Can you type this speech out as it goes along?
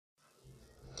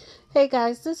Hey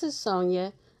guys, this is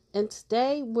Sonia, and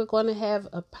today we're going to have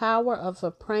a power of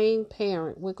a praying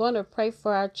parent. We're going to pray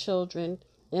for our children,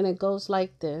 and it goes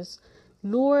like this.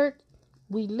 Lord,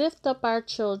 we lift up our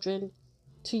children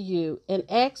to you and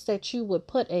ask that you would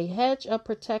put a hedge of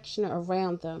protection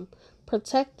around them.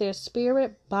 Protect their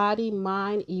spirit, body,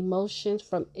 mind, emotions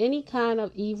from any kind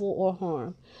of evil or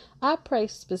harm. I pray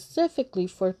specifically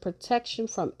for protection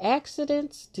from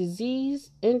accidents,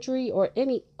 disease, injury, or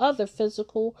any other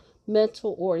physical,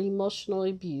 mental, or emotional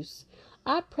abuse.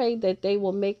 I pray that they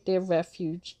will make their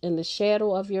refuge in the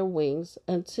shadow of your wings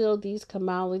until these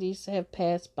calamities have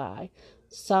passed by.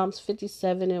 Psalms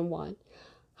 57:1.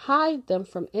 Hide them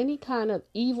from any kind of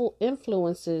evil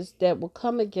influences that will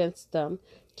come against them.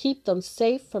 Keep them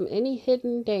safe from any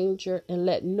hidden danger and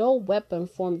let no weapon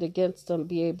formed against them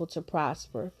be able to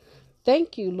prosper.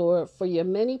 Thank you, Lord, for your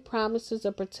many promises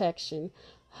of protection.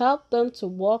 Help them to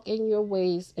walk in your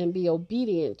ways and be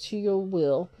obedient to your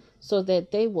will so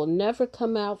that they will never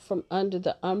come out from under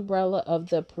the umbrella of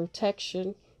the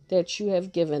protection that you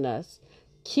have given us.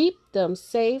 Keep them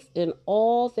safe in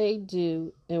all they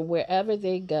do and wherever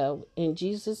they go. In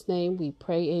Jesus' name we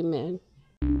pray, amen.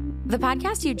 The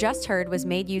podcast you just heard was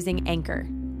made using Anchor.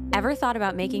 Ever thought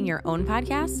about making your own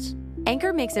podcast?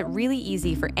 Anchor makes it really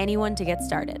easy for anyone to get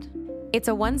started. It's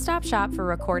a one-stop shop for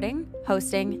recording,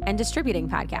 hosting, and distributing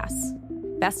podcasts.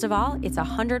 Best of all, it's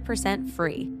 100%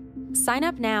 free. Sign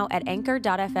up now at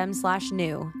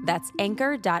anchor.fm/new. That's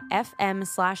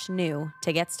anchor.fm/new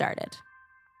to get started.